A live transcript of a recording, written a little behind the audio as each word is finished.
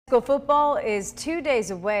School football is 2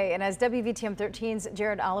 days away, and as WVTM 13's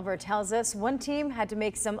Jared Oliver tells us, one team had to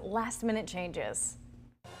make some last-minute changes.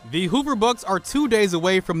 The Hoover Bucs are 2 days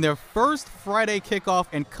away from their first Friday kickoff,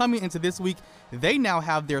 and coming into this week, they now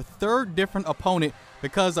have their third different opponent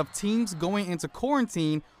because of teams going into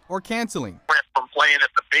quarantine or canceling. Went from playing at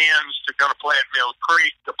the Bends to going to play at Mill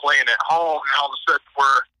Creek to playing at home, and all of a sudden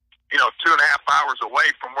we're 2.5 hours away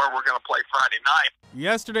from where we're going to play Friday night.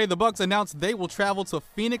 Yesterday, the Bucs announced they will travel to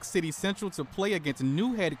Phenix City Central to play against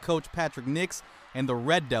new head coach Patrick Nix and the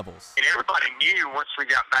Red Devils. And everybody knew once we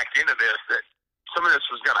got back into this that some of this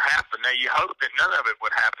was going to happen. Now, you hope that none of it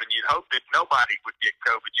would happen. You'd hope that nobody would get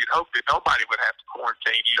COVID. You'd hope that nobody would have to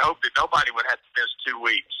quarantine. You'd hope that nobody would have to miss 2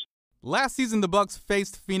 weeks. Last season, the Bucs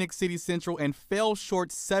faced Phenix City Central and fell short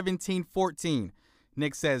 17-14.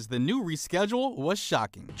 Nick says the new reschedule was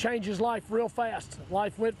shocking. It changes life real fast.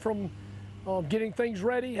 Life went from getting things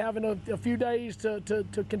ready, having a few days to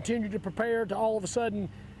continue to prepare, to all of a sudden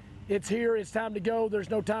it's here, it's time to go, there's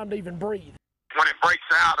no time to even breathe. When it breaks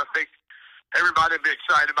out, I think everybody will be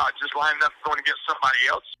excited about just lining up going against somebody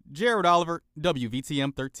else. Jared Oliver,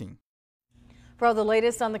 WVTM 13. For all the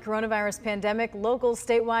latest on the coronavirus pandemic, local,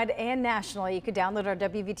 statewide, and nationally, you can download our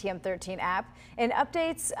WVTM 13 app. And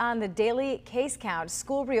updates on the daily case count,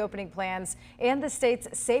 school reopening plans, and the state's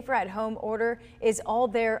safer at home order is all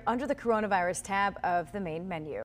there under the coronavirus tab of the main menu.